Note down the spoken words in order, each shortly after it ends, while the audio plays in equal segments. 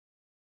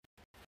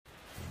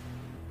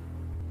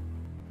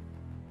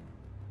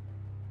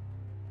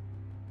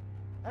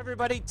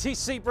Everybody,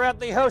 TC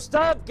Bradley, host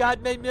of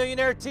God Made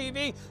Millionaire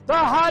TV, the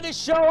hottest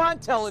show on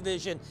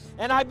television.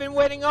 And I've been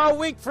waiting all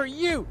week for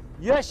you,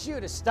 yes you,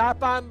 to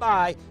stop on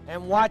by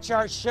and watch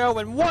our show.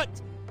 And what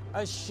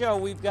a show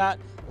we've got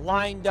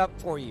lined up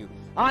for you.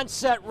 On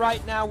set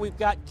right now, we've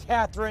got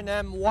Catherine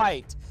M.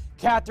 White.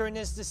 Catherine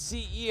is the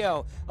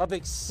CEO of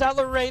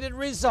Accelerated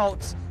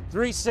Results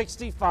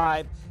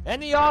 365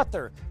 and the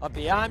author of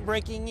Beyond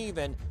Breaking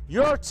Even,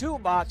 Your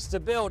Toolbox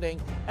to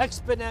Building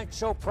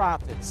Exponential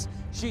Profits.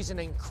 She's an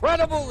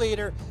incredible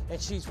leader,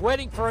 and she's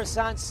waiting for us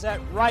on set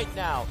right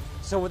now.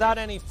 So without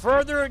any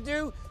further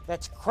ado,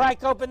 let's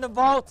crack open the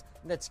vault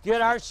and let's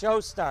get our show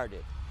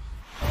started.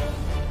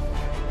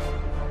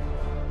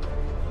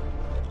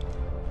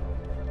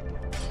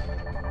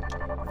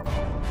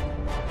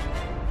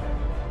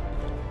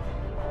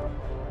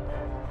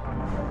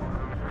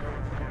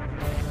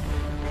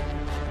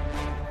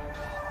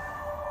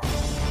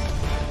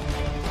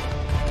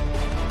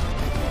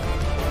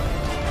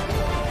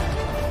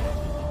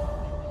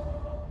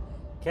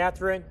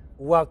 Catherine,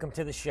 welcome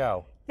to the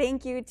show.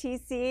 Thank you,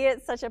 TC.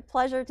 It's such a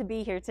pleasure to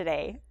be here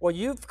today. Well,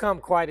 you've come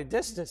quite a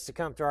distance to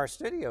come to our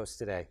studios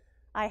today.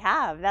 I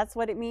have. That's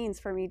what it means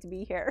for me to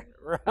be here.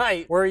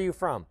 Right. Where are you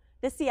from?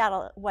 The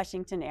Seattle,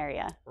 Washington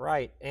area.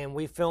 Right. And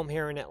we film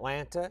here in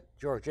Atlanta,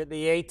 Georgia,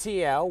 the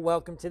ATL.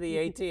 Welcome to the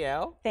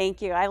ATL.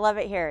 Thank you. I love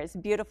it here. It's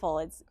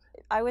beautiful.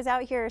 I was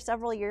out here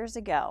several years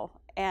ago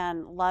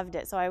and loved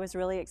it. So I was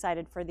really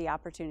excited for the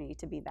opportunity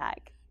to be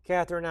back.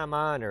 Catherine, I'm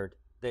honored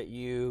that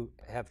you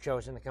have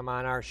chosen to come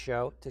on our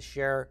show to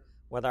share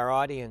with our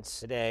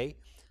audience today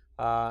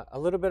a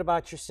little bit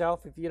about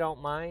yourself, if you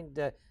don't mind.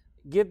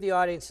 Give the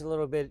audience a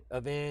little bit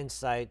of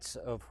insights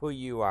of who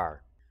you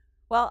are.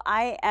 Well,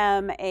 I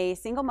am a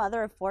single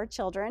mother of 4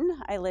 children.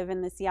 I live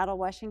in the Seattle,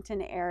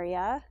 Washington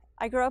area.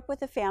 I grew up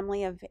with a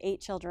family of 8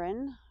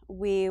 children.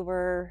 We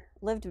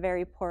lived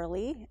very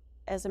poorly.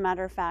 As a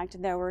matter of fact,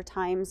 there were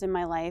times in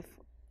my life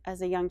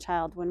as a young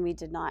child when we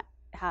did not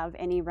have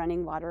any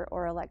running water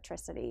or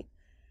electricity.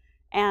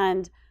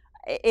 And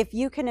if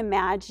you can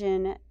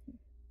imagine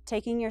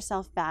taking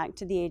yourself back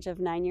to the age of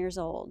 9 years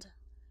old,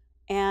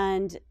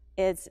 and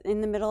it's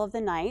in the middle of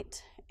the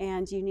night,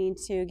 and you need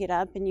to get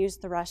up and use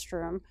the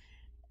restroom,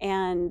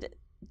 and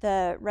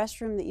the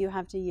restroom that you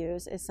have to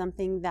use is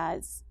something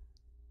that's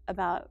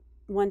about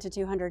 100 to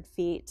 200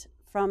 feet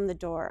from the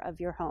door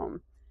of your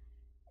home.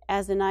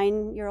 As a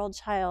 9-year-old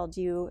child,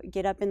 you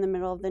get up in the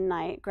middle of the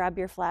night, grab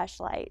your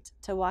flashlight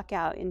to walk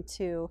out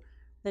into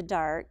the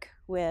dark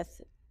with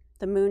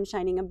the moon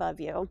shining above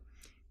you,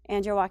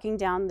 and you're walking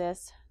down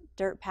this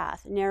dirt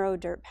path, narrow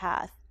dirt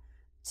path,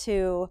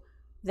 to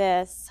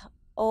this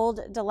old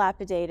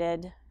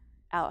dilapidated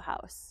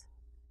outhouse.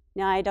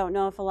 Now, I don't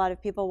know if a lot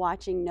of people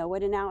watching know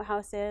what an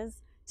outhouse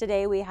is.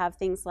 Today we have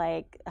things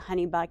like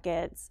honey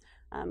buckets.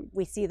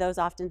 We see those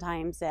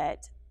oftentimes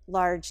at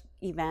large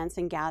events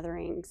and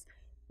gatherings.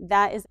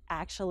 That is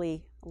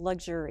actually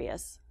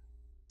luxurious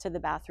to the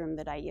bathroom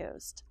that I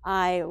used.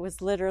 I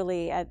was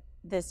literally at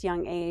this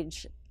young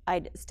age,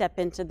 I'd step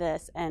into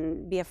this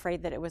and be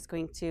afraid that it was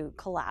going to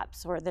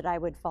collapse or that I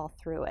would fall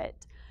through it.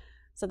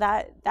 So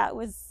that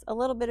was a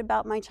little bit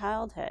about my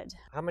childhood.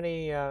 How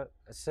many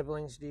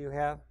siblings do you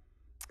have?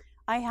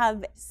 I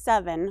have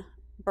 7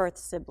 birth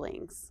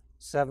siblings.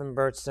 7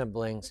 birth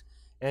siblings.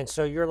 And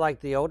so you're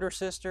like the older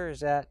sister,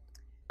 is that?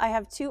 I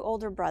have 2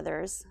 older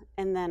brothers,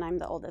 and then I'm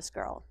the oldest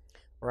girl.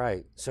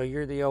 Right. So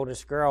you're the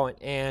oldest girl,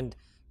 and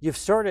you've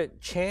sort of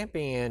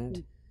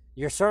championed,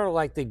 you're sort of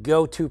like the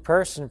go-to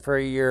person for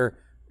your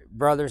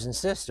brothers and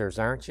sisters,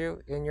 aren't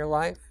you, in your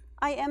life?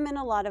 I am in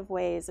a lot of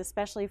ways,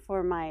 especially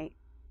for my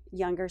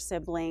younger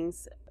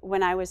siblings.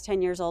 When I was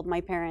 10 years old, my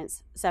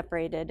parents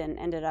separated and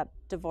ended up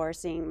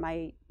divorcing.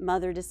 My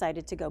mother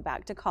decided to go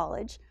back to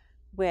college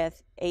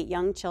with 8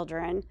 young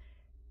children,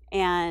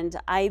 and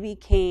I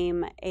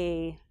became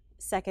a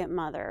second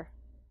mother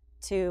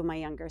to my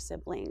younger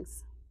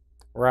siblings.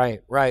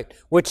 Right, right,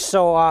 which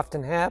so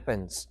often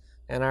happens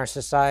in our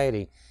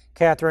society.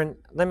 Catherine,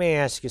 let me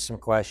ask you some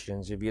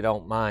questions, if you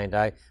don't mind.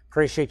 I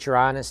appreciate your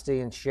honesty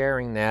in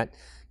sharing that.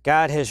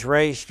 God has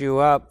raised you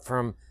up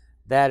from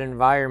that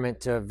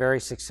environment to a very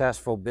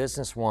successful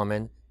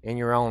businesswoman in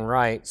your own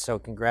right, so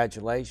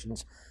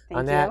congratulations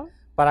on that. Thank you.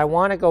 But I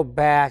want to go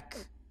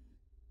back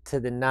to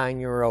the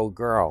 9-year-old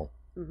girl.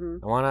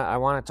 Mm-hmm. I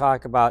want to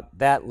talk about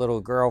that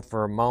little girl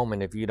for a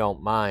moment, if you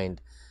don't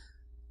mind.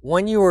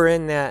 When you were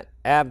in that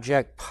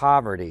abject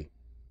poverty,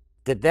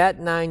 did that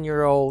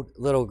 9-year-old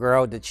little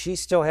girl, did she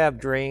still have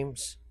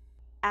dreams?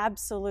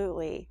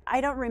 Absolutely.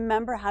 I don't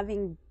remember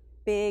having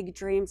big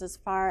dreams as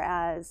far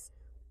as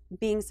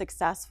being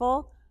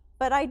successful,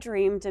 but I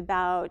dreamed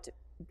about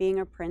being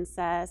a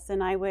princess,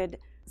 and I would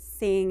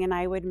sing and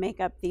I would make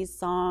up these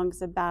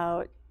songs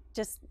about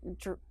just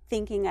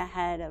thinking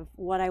ahead of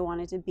what I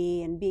wanted to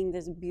be and being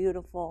this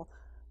beautiful,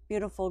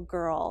 beautiful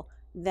girl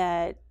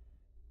that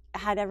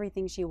had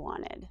everything she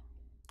wanted.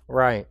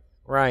 Right,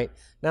 right.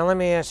 Now let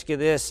me ask you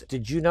this.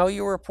 Did you know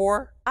you were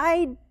poor?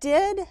 I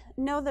did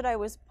know that I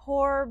was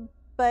poor,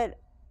 but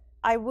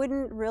I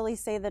wouldn't really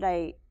say that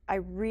I I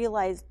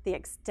realized the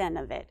extent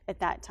of it at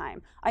that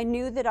time. I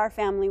knew that our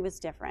family was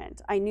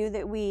different. I knew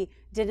that we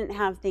didn't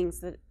have things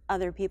that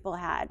other people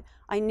had.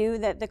 I knew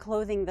that the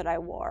clothing that I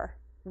wore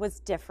was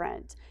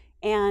different.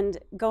 And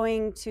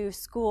going to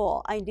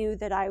school, I knew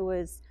that I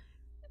was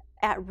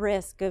at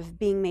risk of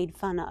being made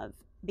fun of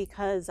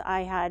because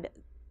I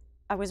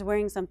was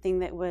wearing something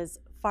that was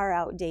far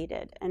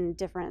outdated and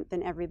different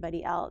than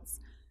everybody else.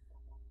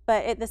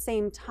 But at the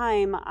same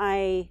time,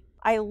 I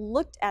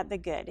looked at the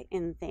good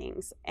in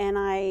things, and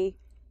I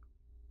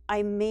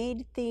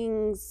made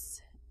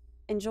things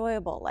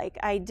enjoyable. Like,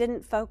 I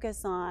didn't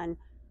focus on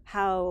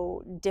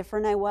how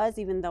different I was,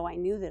 even though I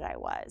knew that I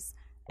was.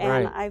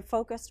 And Right. I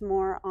focused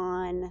more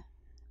on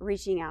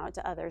reaching out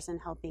to others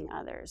and helping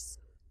others.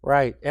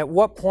 Right. At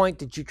what point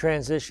did you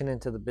transition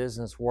into the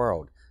business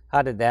world?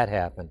 How did that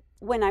happen?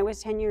 When I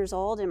was 10 years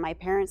old and my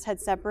parents had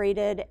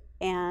separated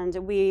and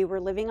we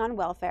were living on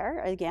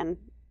welfare, again,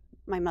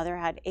 my mother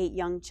had 8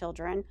 young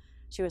children.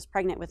 She was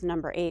pregnant with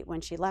number 8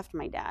 when she left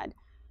my dad.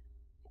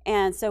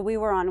 And so we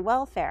were on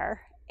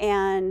welfare,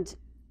 and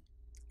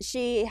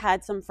she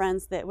had some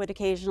friends that would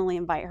occasionally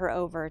invite her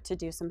over to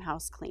do some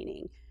house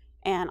cleaning.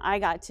 And I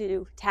got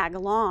to tag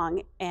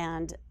along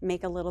and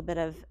make a little bit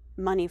of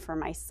money for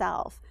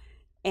myself.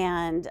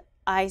 And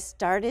I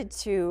started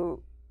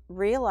to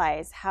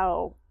realize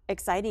how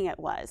exciting it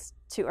was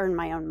to earn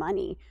my own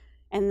money.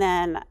 And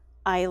then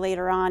I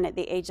later on, at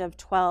the age of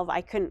 12,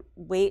 I couldn't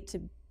wait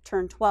to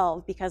turn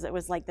 12 because it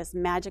was like this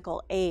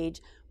magical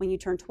age. When you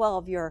turn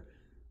 12, you're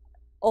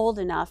old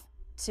enough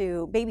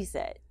to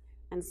babysit.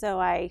 And so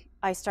I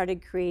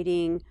started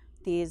creating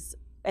these.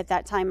 At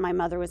that time, my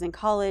mother was in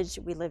college.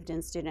 We lived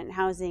in student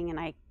housing, and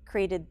I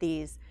created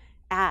these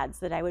ads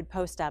that I would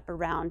post up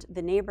around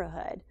the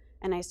neighborhood.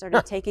 And I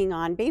started taking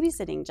on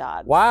babysitting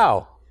jobs.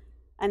 Wow.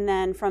 And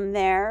then from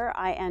there,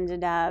 I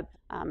ended up,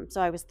 so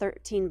I was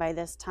 13 by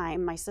this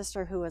time. My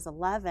sister, who was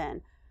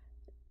 11,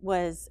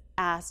 was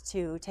asked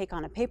to take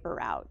on a paper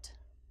route.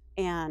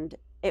 And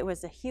it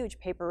was a huge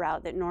paper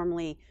route that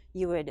normally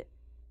the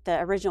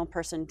original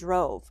person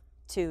drove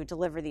to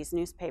deliver these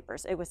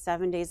newspapers. It was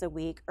 7 days a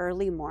week,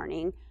 early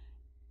morning.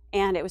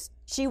 And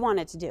she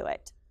wanted to do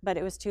it, but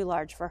it was too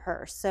large for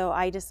her. So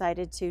I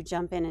decided to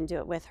jump in and do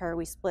it with her.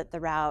 We split the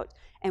route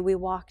and we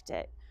walked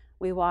it.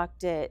 We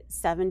walked it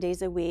 7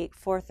 days a week,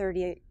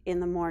 4:30 in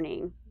the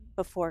morning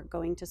before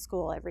going to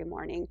school every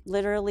morning.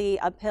 Literally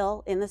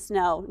uphill in the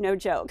snow, no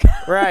joke.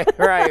 Right.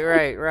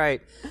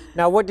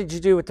 Now, what did you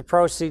do with the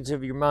proceeds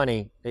of your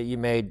money that you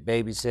made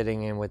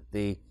babysitting and with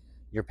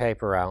your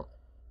paper route?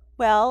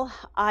 Well,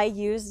 I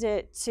used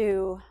it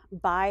to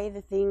buy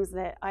the things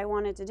that I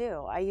wanted to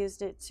do. I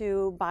used it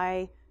to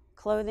buy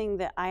clothing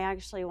that I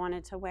actually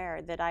wanted to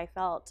wear, that I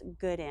felt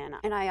good in.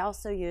 And I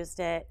also used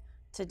it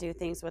to do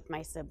things with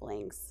my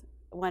siblings.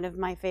 One of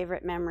my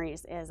favorite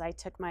memories is I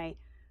took my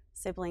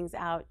siblings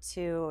out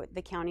to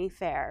the county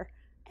fair,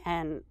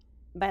 and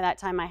by that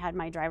time I had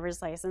my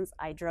driver's license.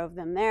 I drove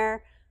them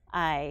there.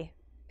 I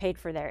paid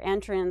for their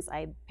entrance.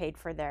 I paid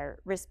for their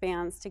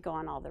wristbands to go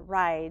on all the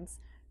rides,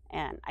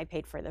 and I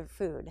paid for their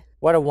food.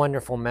 What a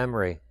wonderful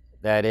memory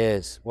that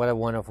is. What a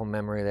wonderful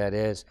memory that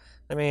is.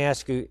 Let me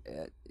ask you,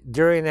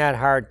 during that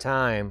hard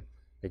time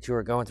that you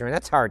were going through, and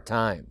that's hard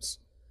times,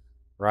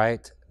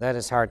 right? That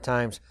is hard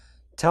times.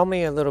 Tell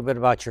me a little bit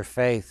about your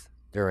faith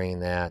during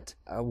that.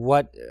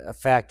 What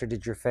factor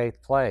did your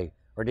faith play?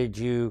 Or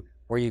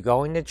were you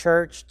going to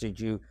church?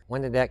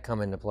 When did that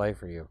come into play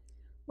for you?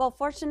 Well,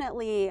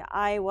 fortunately,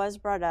 I was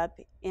brought up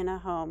in a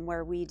home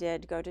where we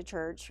did go to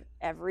church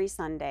every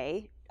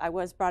Sunday. I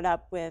was brought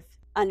up with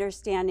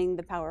understanding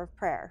the power of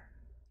prayer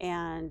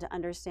and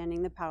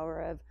understanding the power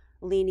of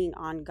leaning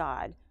on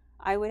God.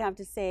 I would have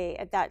to say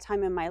at that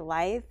time in my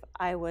life,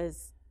 I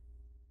was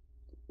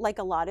like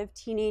a lot of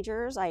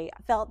teenagers. I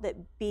felt that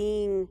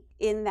being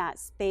in that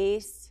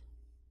space,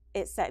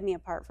 it set me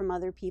apart from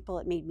other people.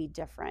 It made me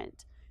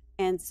different.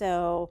 And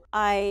so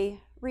I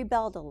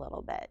rebelled a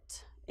little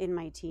bit in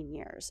my teen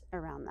years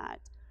around that.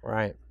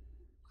 Right.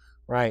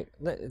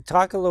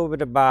 Talk a little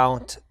bit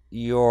about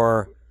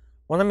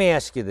let me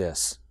ask you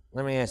this.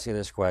 Let me ask you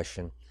this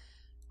question.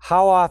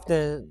 How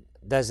often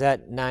does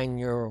that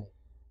 9-year-old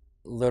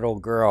little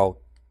girl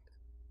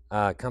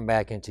come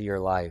back into your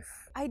life?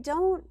 I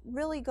don't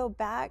really go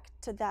back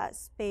to that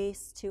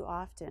space too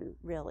often,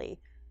 really.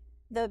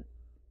 The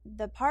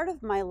part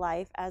of my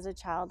life as a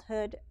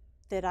childhood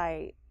that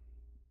I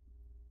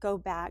go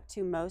back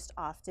to most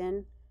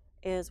often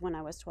is when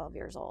I was 12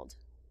 years old.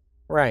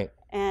 Right.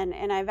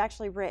 And I've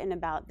actually written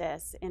about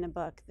this in a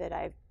book that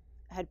I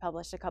had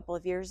published a couple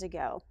of years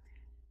ago.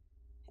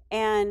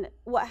 And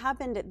what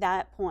happened at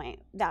that point,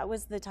 that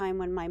was the time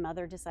when my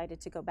mother decided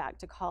to go back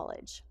to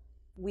college.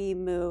 We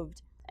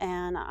moved,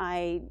 and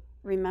I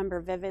remember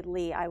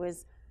vividly, I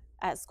was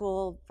at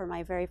school for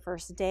my very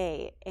first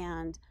day,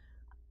 and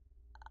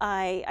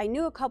I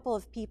knew a couple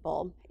of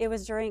people. It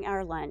was during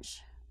our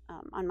lunch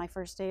on my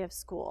first day of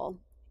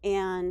school,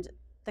 and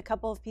the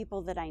couple of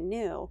people that I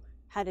knew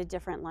had a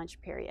different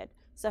lunch period.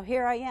 So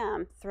here I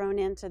am, thrown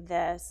into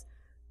this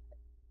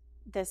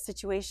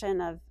situation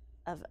of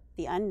of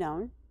the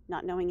unknown,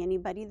 not knowing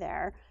anybody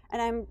there.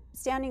 And I'm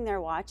standing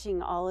there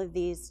watching all of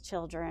these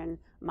children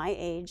my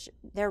age.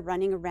 They're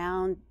running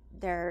around,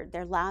 they're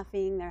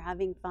laughing, they're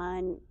having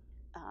fun.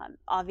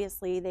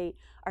 Obviously, they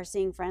are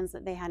seeing friends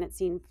that they hadn't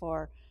seen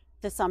for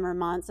the summer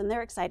months, and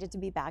they're excited to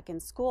be back in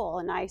school.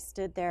 And I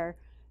stood there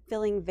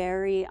feeling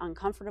very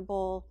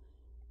uncomfortable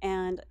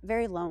and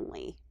very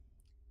lonely.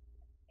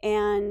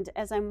 And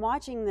as I'm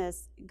watching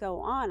this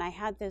go on, I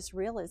had this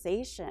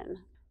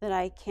realization that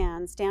I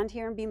can stand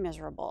here and be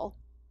miserable,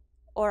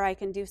 or I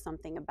can do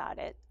something about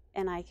it.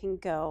 And I can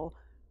go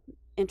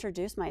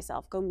introduce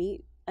myself, go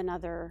meet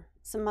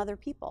some other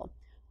people.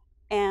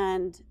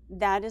 And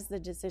that is the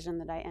decision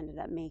that I ended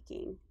up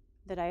making,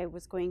 that I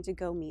was going to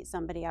go meet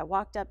somebody. I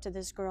walked up to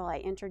this girl, I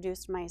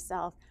introduced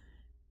myself,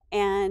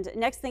 and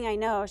next thing I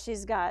know,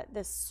 she's got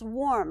this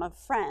swarm of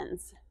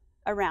friends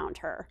around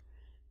her.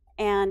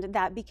 And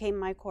that became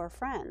my core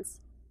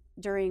friends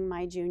during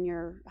my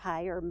junior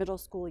high or middle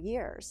school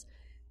years.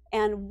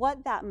 And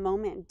what that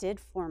moment did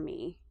for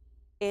me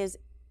is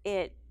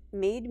it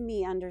made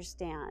me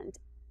understand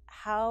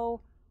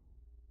how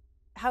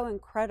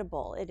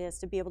incredible it is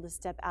to be able to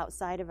step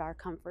outside of our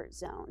comfort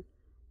zone.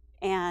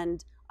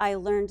 And I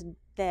learned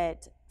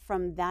that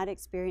from that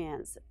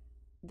experience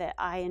that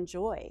I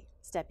enjoy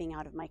stepping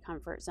out of my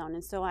comfort zone.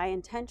 And so I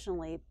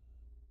intentionally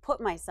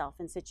put myself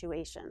in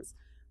situations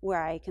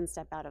where I can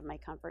step out of my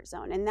comfort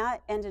zone. And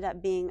that ended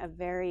up being a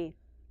very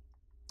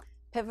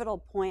pivotal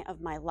point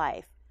of my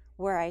life,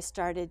 where I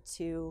started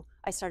to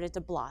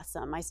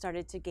blossom. I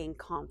started to gain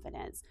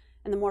confidence.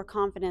 And the more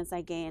confidence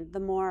I gained, the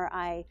more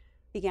I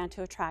began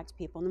to attract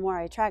people. And the more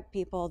I attract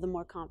people, the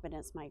more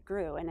confidence I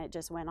grew. And it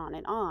just went on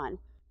and on.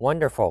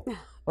 Wonderful. Well,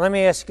 let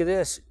me ask you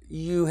this.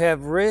 You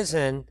have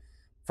risen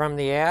from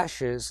the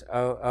ashes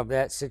of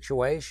that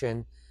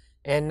situation,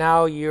 and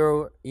now you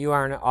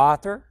are an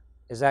author.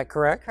 Is that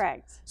correct?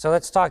 Correct. So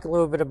let's talk a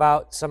little bit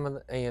about some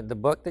of the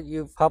book that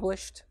you've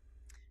published.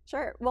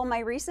 Sure. Well, my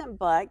recent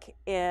book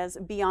is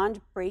Beyond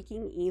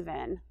Breaking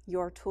Even,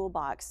 Your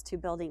Toolbox to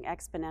Building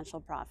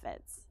Exponential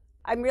Profits.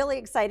 I'm really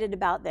excited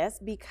about this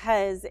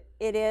because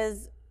it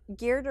is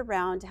geared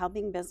around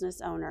helping business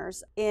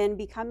owners. In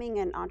becoming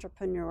an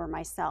entrepreneur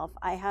myself,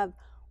 I have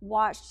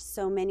watched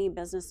so many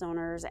business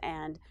owners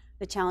and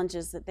the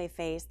challenges that they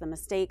face, the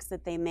mistakes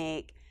that they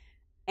make,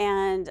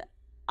 and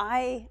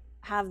I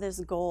have this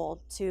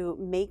goal to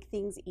make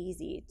things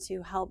easy,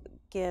 to help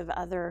give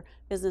other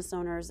business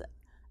owners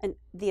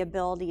the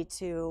ability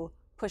to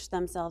push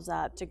themselves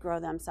up, to grow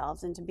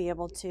themselves, and to be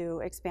able to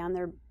expand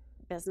their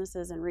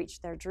businesses and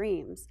reach their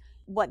dreams.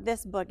 What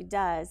this book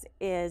does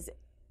is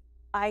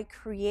I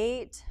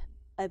create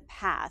a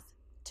path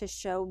to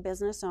show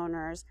business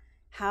owners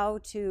how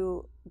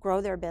to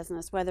grow their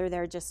business, whether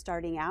they're just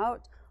starting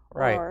out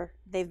or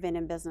they've been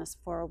in business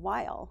for a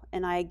while.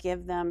 And I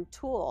give them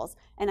tools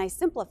and I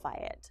simplify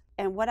it.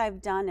 And what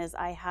I've done is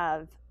I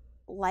have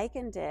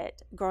likened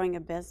it, growing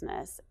a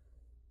business,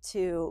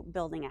 to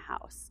building a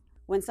house.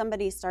 When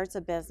somebody starts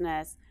a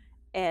business,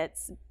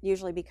 it's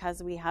usually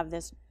because we have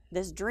this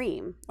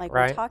dream, like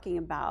we're talking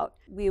about.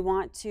 We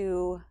want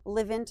to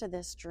live into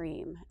this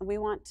dream, and we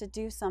want to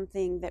do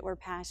something that we're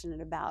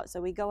passionate about. So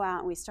we go out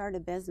and we start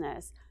a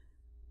business,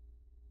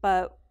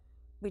 but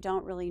we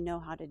don't really know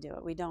how to do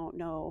it. We don't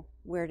know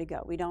where to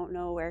go. We don't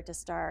know where to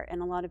start.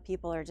 And a lot of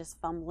people are just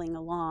fumbling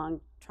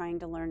along, trying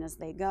to learn as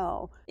they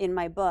go. In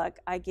my book,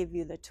 I give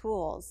you the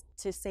tools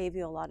to save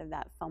you a lot of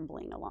that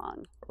fumbling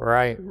along.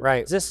 Right,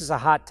 right. This is a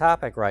hot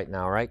topic right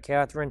now, right,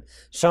 Catherine?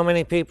 So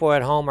many people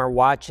at home are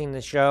watching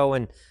the show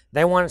and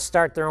they want to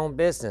start their own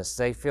business.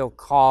 They feel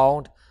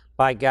called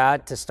by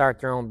God to start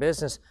their own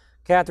business.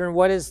 Catherine,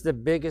 what is the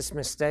biggest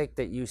mistake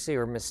that you see,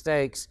 or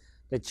mistakes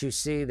that you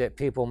see that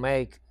people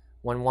make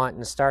when wanting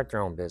to start their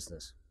own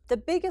business? The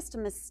biggest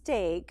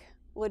mistake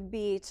would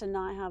be to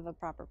not have a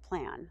proper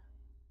plan.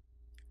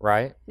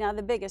 Right. Now,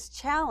 the biggest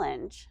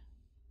challenge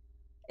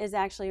is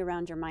actually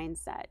around your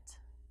mindset.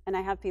 And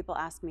I have people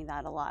ask me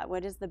that a lot.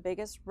 What is the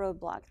biggest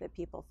roadblock that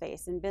people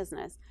face in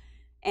business?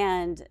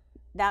 And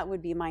that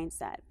would be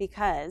mindset.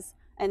 Because,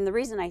 and the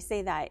reason I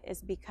say that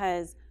is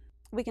because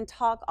we can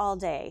talk all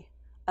day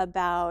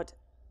about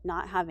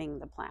not having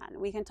the plan.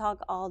 We can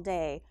talk all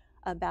day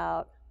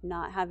about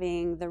not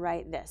having the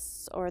right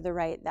this or the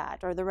right that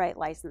or the right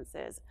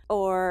licenses,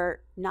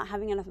 or not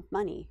having enough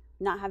money,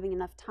 not having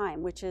enough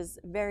time, which is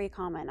very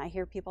common. I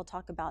hear people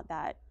talk about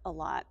that a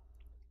lot.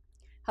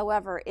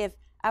 However, if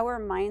our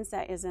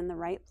mindset is in the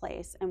right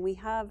place and we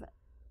have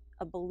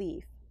a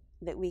belief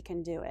that we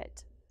can do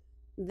it,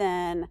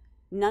 then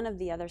none of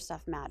the other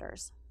stuff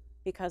matters,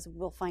 because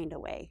we'll find a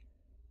way.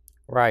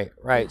 Right,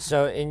 right.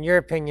 So in your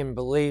opinion,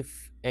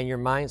 belief and your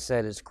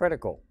mindset is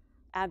critical.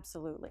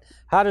 Absolutely.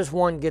 How does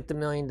one get the $1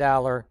 million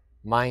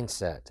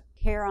mindset?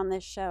 Here on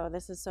this show,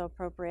 this is so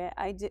appropriate.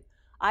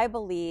 I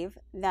believe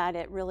that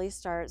it really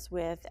starts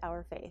with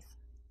our faith.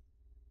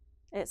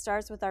 It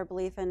starts with our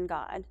belief in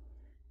God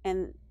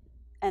and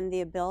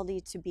the ability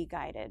to be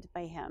guided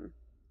by Him.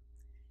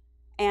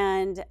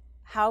 And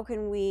how do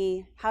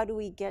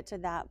we get to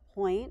that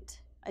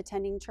point?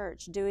 attending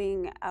church,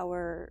 doing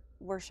our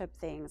worship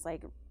things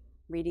like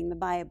reading the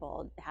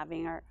Bible,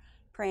 having our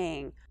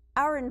praying.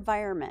 Our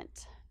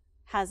environment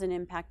has an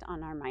impact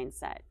on our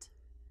mindset.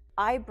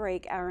 I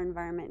break our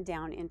environment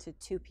down into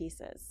two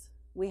pieces.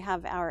 We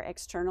have our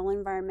external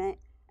environment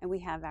and we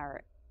have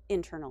our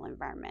internal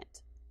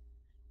environment.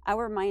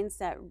 Our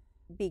mindset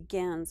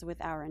begins with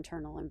our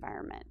internal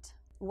environment.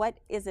 What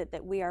is it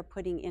that we are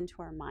putting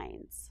into our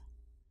minds?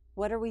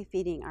 What are we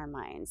feeding our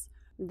minds?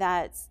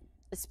 That's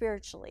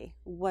spiritually.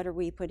 What are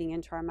we putting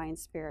into our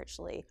minds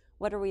spiritually?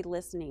 What are we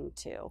listening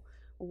to?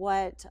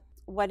 What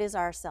is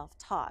our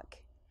self-talk?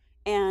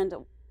 And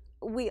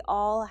we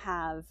all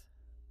have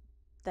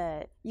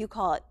you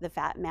call it the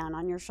fat man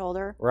on your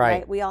shoulder,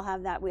 right? We all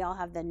have that. We all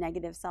have the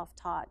negative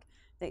self-talk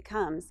that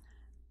comes,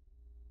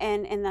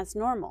 and that's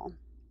normal.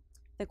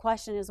 The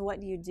question is, what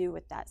do you do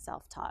with that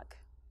self-talk?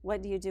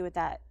 What do you do with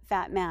that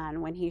fat man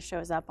when he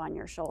shows up on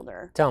your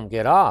shoulder? Tell him,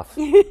 get off.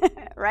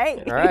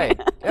 Right? Right.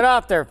 Get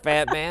off there,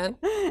 fat man.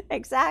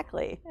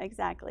 Exactly.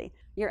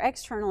 Your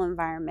external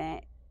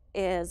environment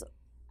is,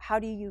 how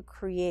do you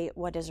create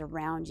what is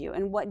around you,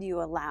 and what do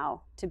you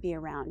allow to be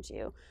around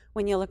you?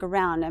 When you look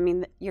around, I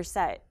mean, your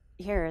set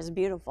here is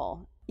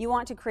beautiful. You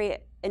want to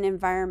create an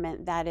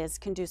environment that is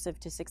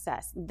conducive to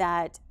success,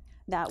 that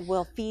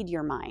will feed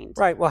your mind.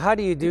 Right. Well, how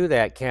do you do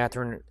that,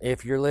 Catherine,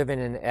 if you're living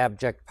in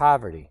abject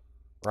poverty,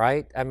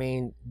 right? I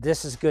mean,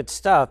 this is good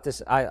stuff.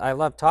 I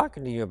love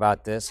talking to you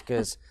about this,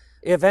 because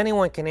if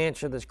anyone can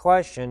answer this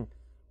question,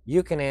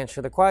 you can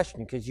answer the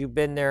question, because you've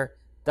been there,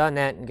 done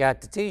that, and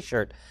got the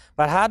t-shirt.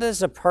 But how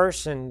does a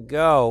person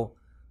go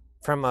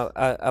from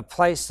a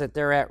place that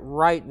they're at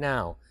right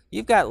now?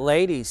 You've got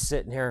ladies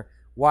sitting here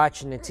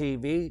watching the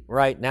TV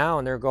right now,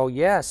 and they're go,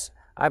 yes,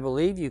 I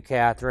believe you,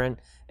 Catherine,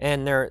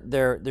 and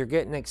they're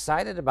getting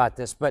excited about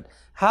this. But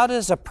how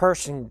does a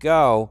person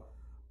go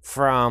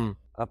from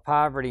a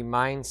poverty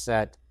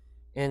mindset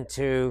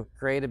into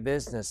create a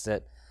business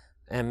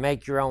and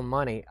make your own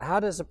money? How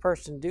does a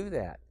person do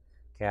that,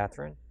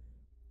 Catherine?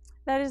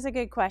 That is a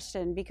good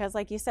question, because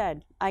like you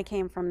said, I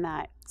came from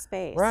that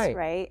space, right?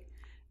 Right?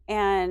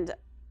 And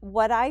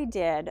what I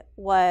did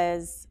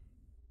was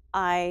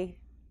I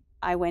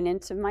went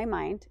into my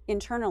mind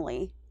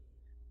internally,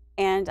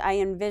 and I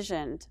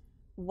envisioned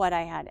what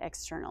I had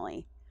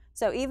externally.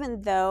 So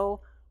even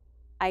though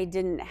I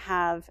didn't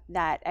have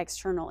that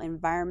external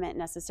environment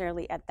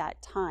necessarily at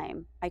that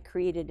time, I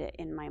created it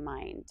in my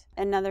mind.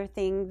 Another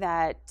thing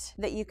that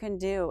you can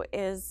do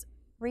is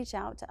reach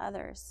out to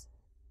others.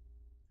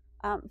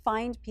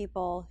 Find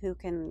people who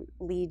can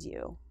lead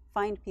you.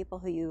 Find people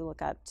who you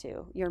look up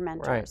to, your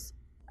mentors.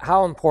 Right.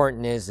 How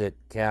important is it,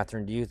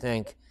 Catherine, do you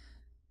think,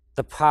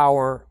 the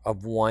power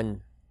of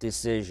one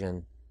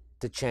decision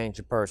to change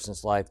a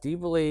person's life? Do you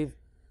believe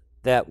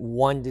that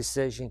one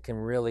decision can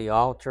really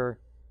alter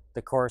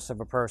the course of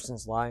a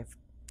person's life?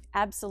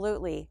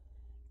 Absolutely.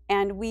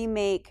 And we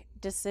make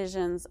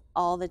decisions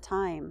all the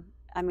time.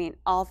 I mean,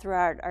 all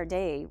throughout our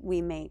day,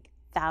 we make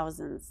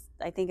thousands.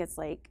 I think it's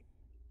like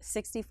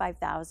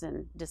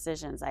 65,000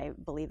 decisions, I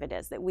believe it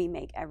is, that we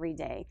make every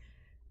day.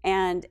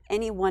 And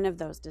any one of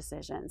those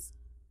decisions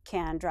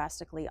can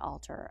drastically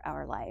alter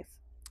our life.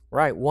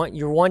 Right.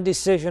 You're one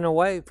decision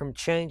away from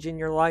changing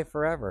your life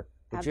forever.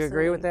 Would Absolutely. you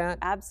agree with that?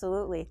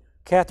 Absolutely.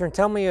 Catherine,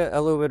 tell me a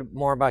little bit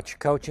more about your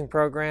coaching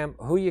program,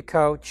 who you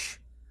coach,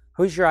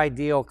 who's your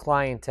ideal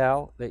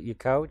clientele that you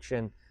coach,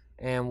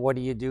 and what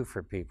do you do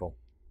for people?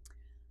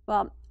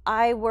 Well,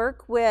 I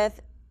work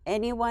with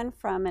anyone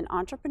from an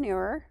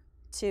entrepreneur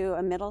to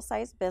a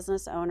middle-sized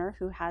business owner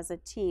who has a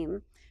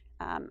team.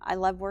 I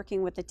love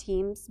working with the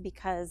teams,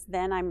 because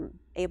then I'm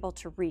able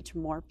to reach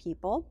more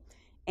people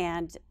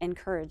and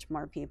encourage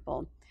more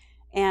people.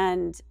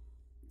 And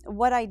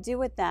what I do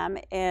with them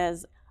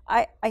is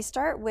I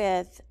start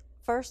with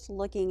first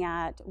looking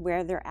at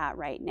where they're at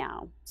right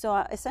now. So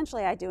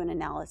essentially I do an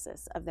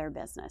analysis of their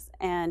business,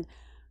 and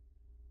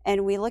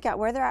we look at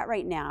where they're at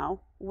right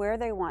now, where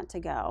they want to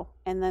go,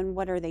 and then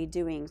what are they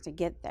doing to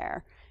get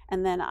there.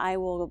 And then I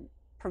will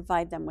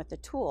provide them with the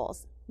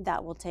tools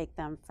that will take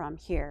them from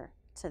here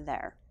to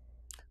there.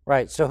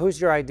 Right. So who's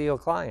your ideal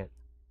client?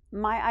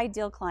 My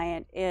ideal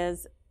client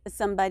is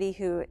somebody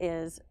who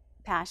is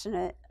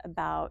passionate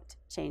about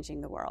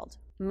changing the world.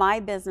 My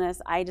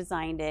business, I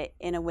designed it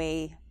in a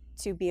way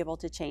to be able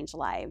to change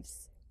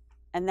lives.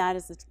 And that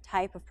is the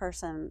type of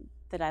person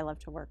that I love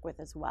to work with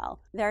as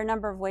well. There are a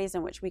number of ways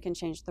in which we can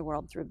change the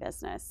world through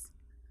business,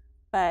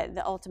 but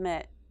the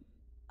ultimate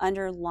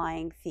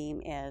underlying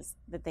theme is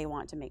that they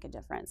want to make a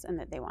difference and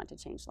that they want to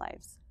change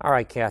lives. All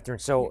right, Catherine.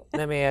 So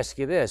let me ask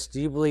you this.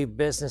 Do you believe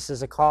business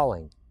is a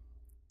calling?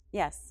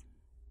 Yes.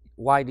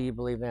 Why do you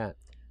believe that?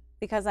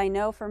 Because I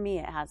know for me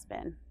it has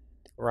been.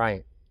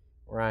 Right,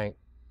 right.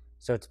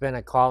 So it's been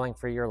a calling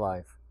for your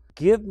life.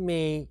 Give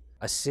me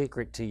a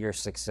secret to your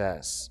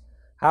success.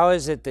 How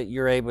is it that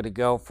you're able to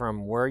go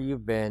from where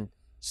you've been,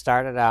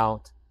 started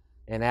out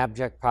in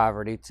abject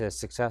poverty, to a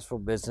successful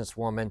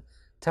businesswoman?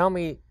 Tell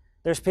me,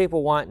 there's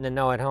people wanting to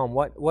know at home,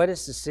 what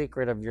is the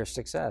secret of your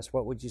success?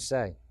 What would you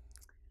say?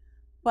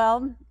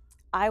 Well,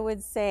 I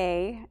would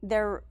say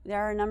there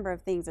are a number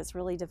of things. It's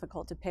really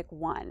difficult to pick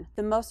one.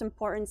 The most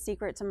important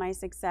secret to my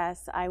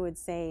success, I would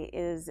say,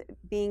 is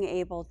being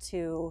able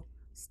to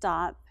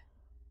stop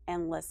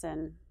and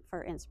listen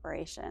for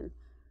inspiration.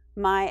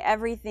 My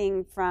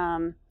everything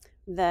from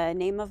the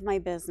name of my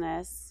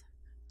business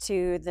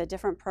to the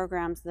different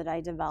programs that I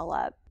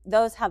develop,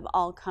 those have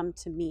all come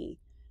to me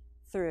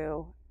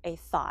through a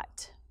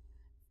thought,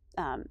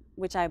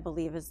 which I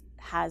believe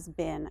has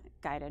been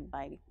guided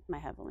by my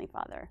Heavenly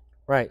Father.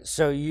 Right.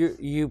 So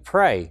you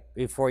pray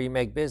before you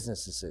make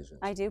business decisions.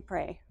 I do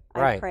pray.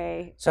 Right. I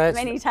pray so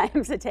many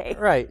times a day.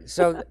 Right.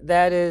 So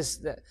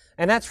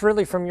and that's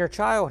really from your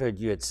childhood,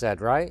 you had said,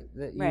 right?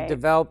 That you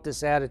developed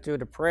this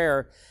attitude of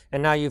prayer,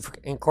 and now you've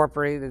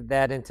incorporated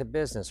that into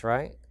business,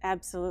 right?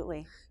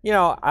 Absolutely. You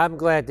know, I'm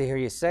glad to hear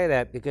you say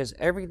that, because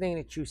everything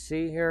that you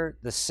see here,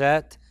 the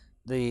set,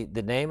 the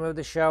name of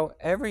the show,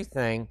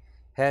 everything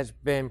has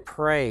been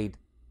prayed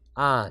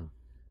on.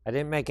 I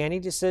didn't make any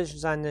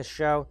decisions on this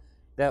show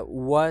that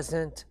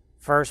wasn't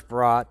first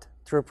brought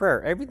through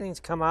prayer. Everything's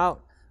come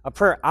out of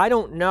prayer. I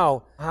don't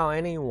know how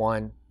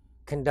anyone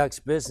conducts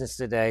business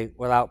today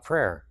without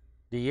prayer.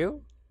 Do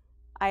you?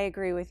 I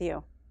agree with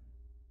you.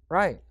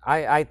 Right.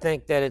 I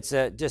think that it's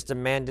just a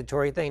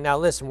mandatory thing. Now,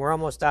 listen, we're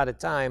almost out of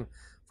time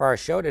for our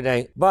show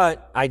today,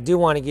 but I do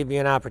want to give you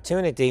an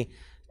opportunity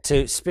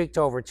to speak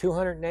to over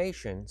 200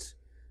 nations,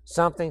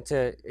 something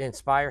to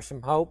inspire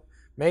some hope.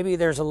 Maybe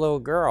there's a little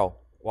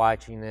girl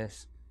watching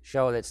this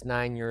show that's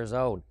 9 years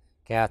old,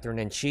 Catherine,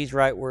 and she's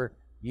right where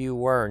you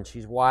were, and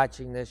she's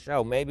watching this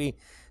show. Maybe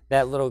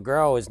that little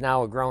girl is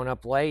now a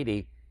grown-up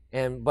lady,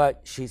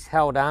 but she's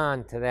held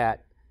on to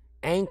that,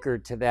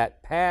 anchored to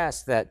that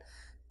past, that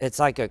it's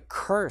like a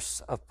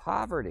curse of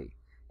poverty.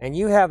 And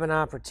you have an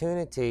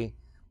opportunity,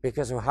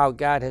 because of how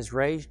God has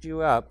raised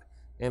you up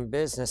in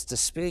business, to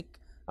speak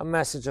a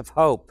message of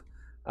hope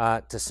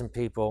to some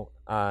people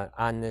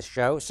on this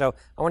show. So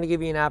I want to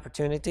give you an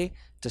opportunity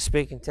to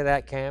speak into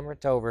that camera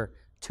to over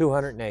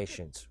 200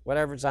 nations,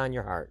 whatever's on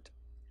your heart.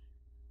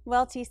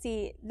 Well,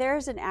 TC,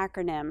 there's an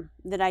acronym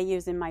that I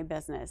use in my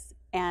business,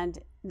 and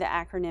the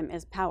acronym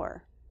is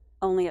POWER,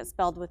 only it's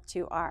spelled with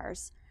 2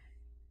 R's.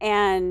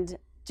 And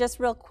just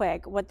real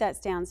quick, what that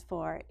stands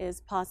for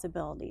is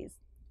possibilities.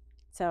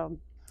 So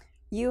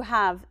you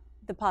have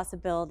the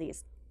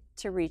possibilities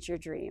to reach your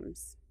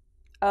dreams.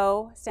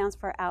 O stands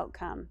for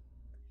outcome.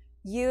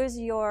 Use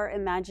your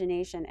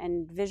imagination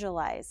and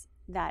visualize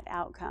that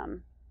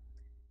outcome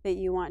that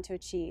you want to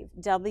achieve.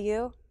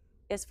 W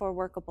is for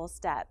workable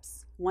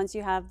steps. Once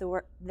you have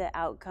the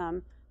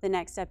outcome, the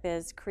next step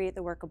is create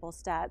the workable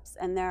steps.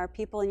 And there are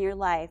people in your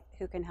life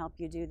who can help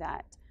you do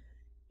that.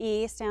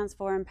 E stands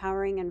for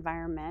empowering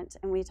environment.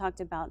 And we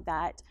talked about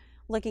that,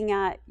 looking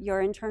at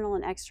your internal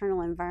and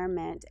external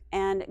environment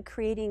and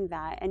creating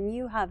that. And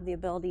you have the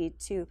ability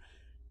to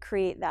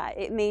create that.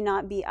 It may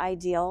not be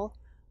ideal,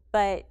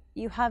 but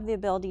you have the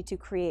ability to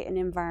create an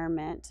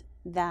environment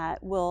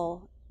that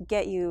will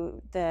get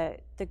you the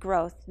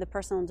growth, the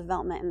personal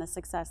development, and the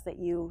success that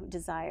you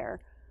desire.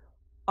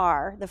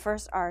 R, the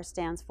first R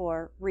stands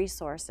for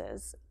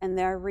resources. And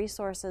there are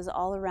resources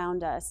all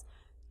around us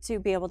to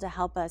be able to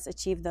help us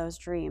achieve those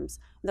dreams.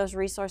 Those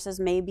resources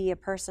may be a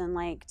person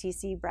like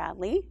T.C.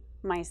 Bradley,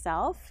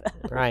 myself,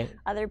 right,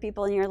 other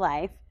people in your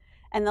life.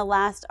 And the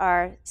last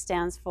R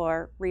stands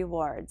for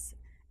rewards.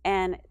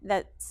 And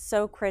that's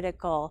so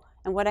critical.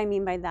 And what I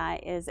mean by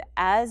that is,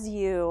 as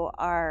you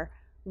are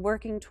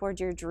working toward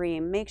your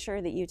dream, make sure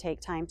that you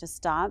take time to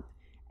stop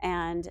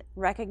and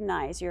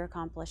recognize your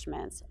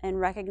accomplishments and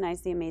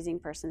recognize the amazing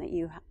person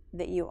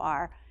that you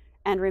are,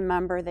 and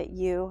remember that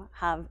you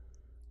have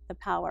the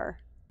power.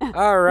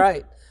 All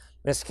right.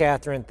 Miss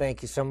Catherine,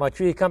 thank you so much.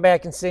 Will you come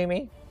back and see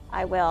me?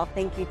 I will.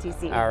 Thank you,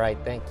 TC. All right.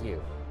 Thank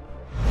you.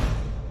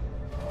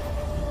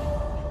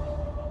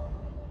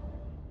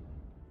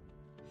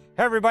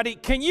 Hey, everybody.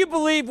 Can you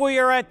believe we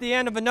are at the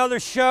end of another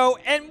show?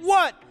 And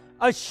what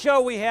a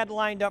show we had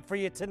lined up for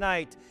you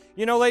tonight.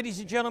 You know, ladies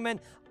and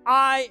gentlemen,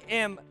 I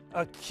am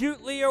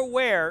acutely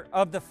aware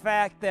of the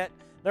fact that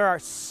there are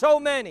so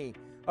many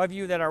of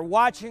you that are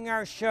watching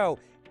our show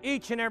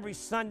each and every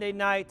Sunday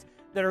night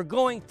that are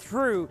going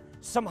through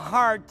some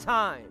hard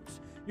times.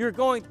 You're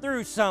going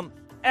through some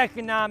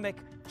economic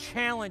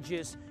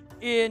challenges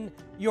in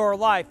your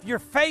life. You're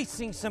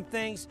facing some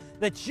things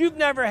that you've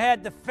never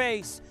had to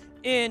face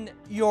in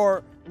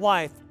your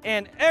life.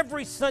 And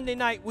every Sunday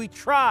night we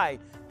try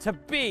to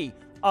be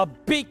a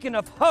beacon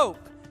of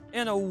hope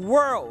in a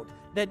world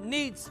that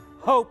needs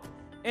hope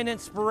and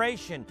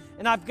inspiration.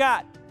 And I've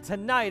got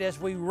tonight, as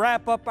we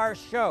wrap up our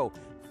show,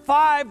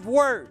 5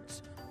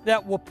 words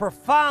that will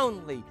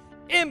profoundly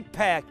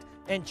impact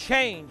and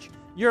change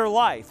your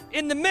life.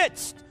 In the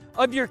midst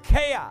of your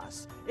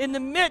chaos, in the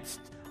midst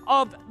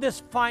of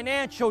this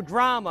financial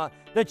drama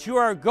that you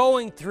are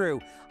going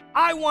through,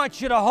 I want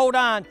you to hold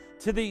on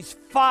to these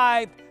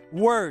 5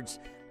 words.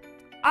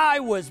 I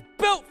was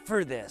built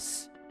for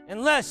this.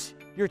 Unless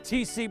you're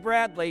T.C.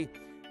 Bradley,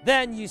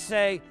 then you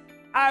say,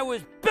 I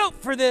was built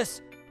for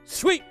this,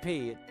 sweet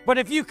pea. But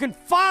if you can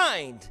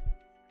find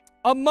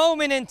A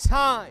moment in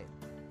time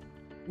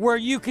where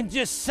you can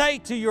just say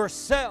to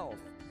yourself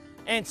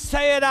and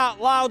say it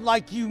out loud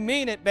like you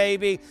mean it,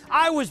 baby,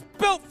 I was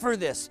built for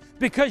this,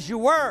 because you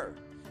were.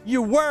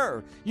 You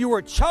were. You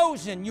were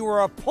chosen. You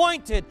were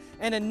appointed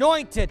and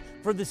anointed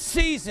for the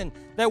season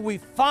that we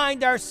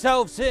find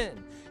ourselves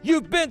in.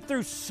 You've been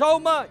through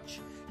so much.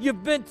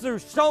 You've been through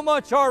so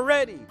much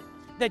already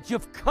that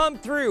you've come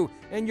through,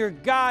 and your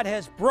God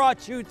has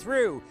brought you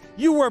through.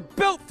 You were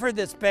built for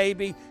this,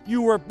 baby.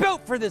 You were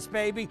built for this,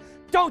 baby.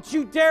 Don't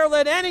you dare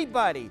let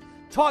anybody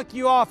talk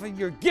you off of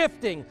your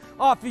gifting,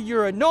 off of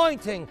your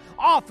anointing,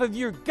 off of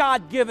your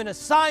God-given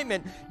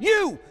assignment.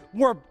 You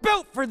were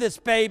built for this,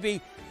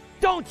 baby.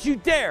 Don't you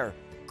dare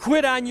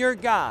quit on your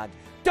God.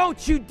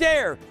 Don't you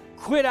dare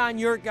quit on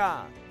your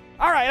God.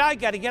 All right, I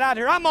got to get out of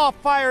here. I'm all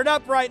fired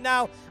up right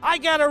now. I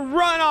got to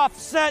run off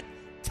set,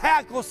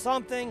 tackle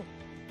something,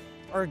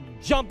 or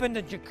jump in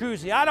the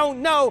jacuzzi. I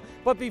don't know,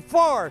 but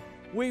before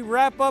we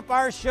wrap up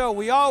our show,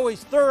 we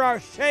always throw our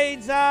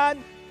shades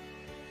on,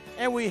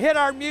 and we hit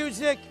our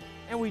music,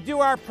 and we do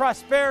our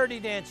prosperity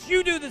dance.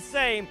 You do the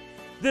same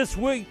this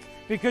week,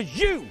 because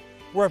you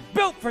were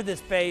built for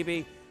this,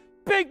 baby.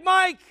 Big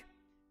Mike,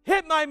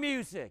 hit my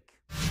music.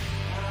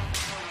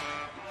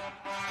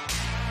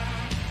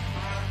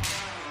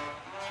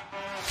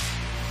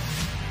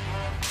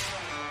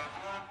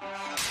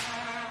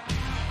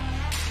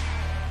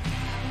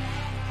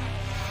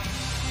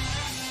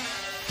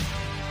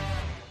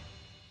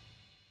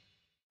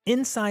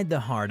 Inside the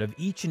heart of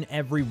each and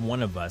every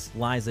one of us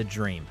lies a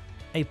dream,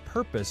 a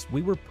purpose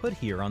we were put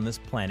here on this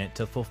planet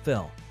to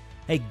fulfill,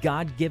 a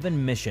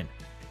God-given mission.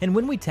 And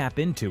when we tap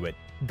into it,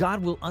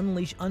 God will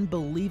unleash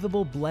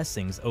unbelievable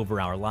blessings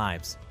over our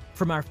lives,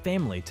 from our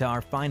family to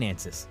our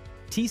finances.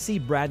 T.C.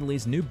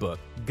 Bradley's new book,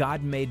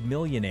 God Made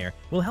Millionaire,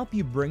 will help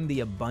you bring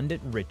the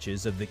abundant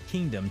riches of the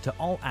kingdom to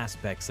all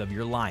aspects of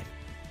your life.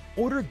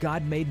 Order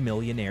God Made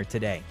Millionaire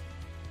today.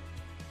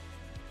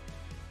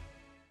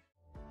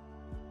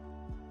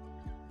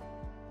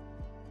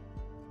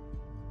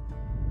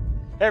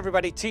 Hey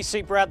everybody,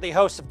 T.C. Bradley,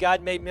 host of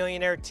God Made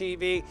Millionaire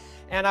TV,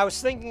 and I was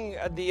thinking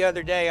the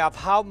other day of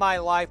how my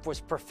life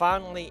was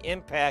profoundly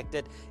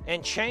impacted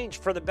and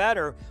changed for the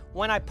better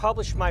when I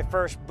published my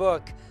first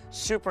book,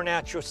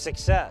 Supernatural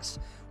Success.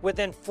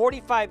 Within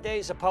 45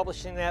 days of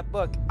publishing that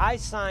book, I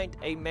signed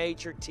a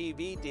major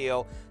TV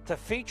deal to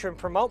feature and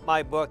promote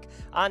my book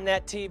on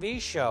that TV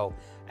show.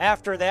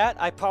 After that,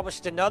 I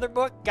published another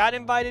book, got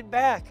invited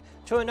back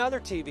to another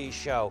TV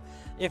show.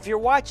 If you're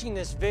watching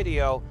this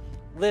video,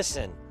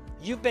 listen.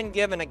 You've been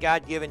given a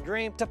God-given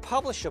dream to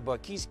publish a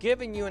book. He's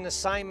given you an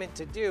assignment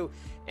to do,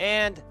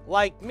 and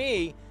like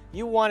me,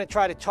 you want to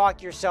try to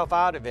talk yourself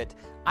out of it.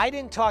 I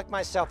didn't talk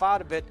myself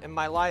out of it, and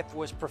my life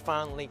was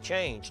profoundly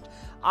changed.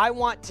 I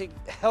want to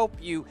help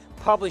you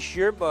publish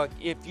your book.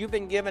 If you've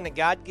been given a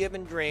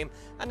God-given dream,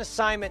 an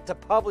assignment to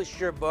publish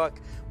your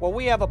book, well,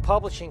 we have a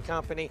publishing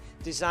company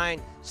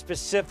designed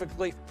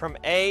specifically from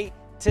A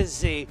to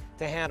Z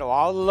to handle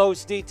all of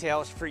those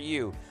details for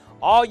you.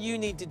 All you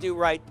need to do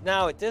right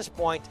now at this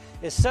point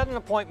is set an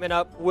appointment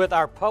up with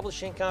our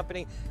publishing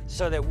company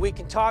so that we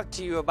can talk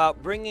to you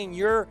about bringing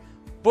your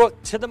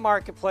book to the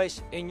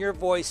marketplace and your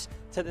voice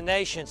to the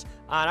nations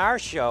on our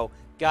show,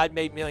 God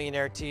Made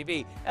Millionaire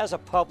TV, as a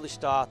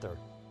published author.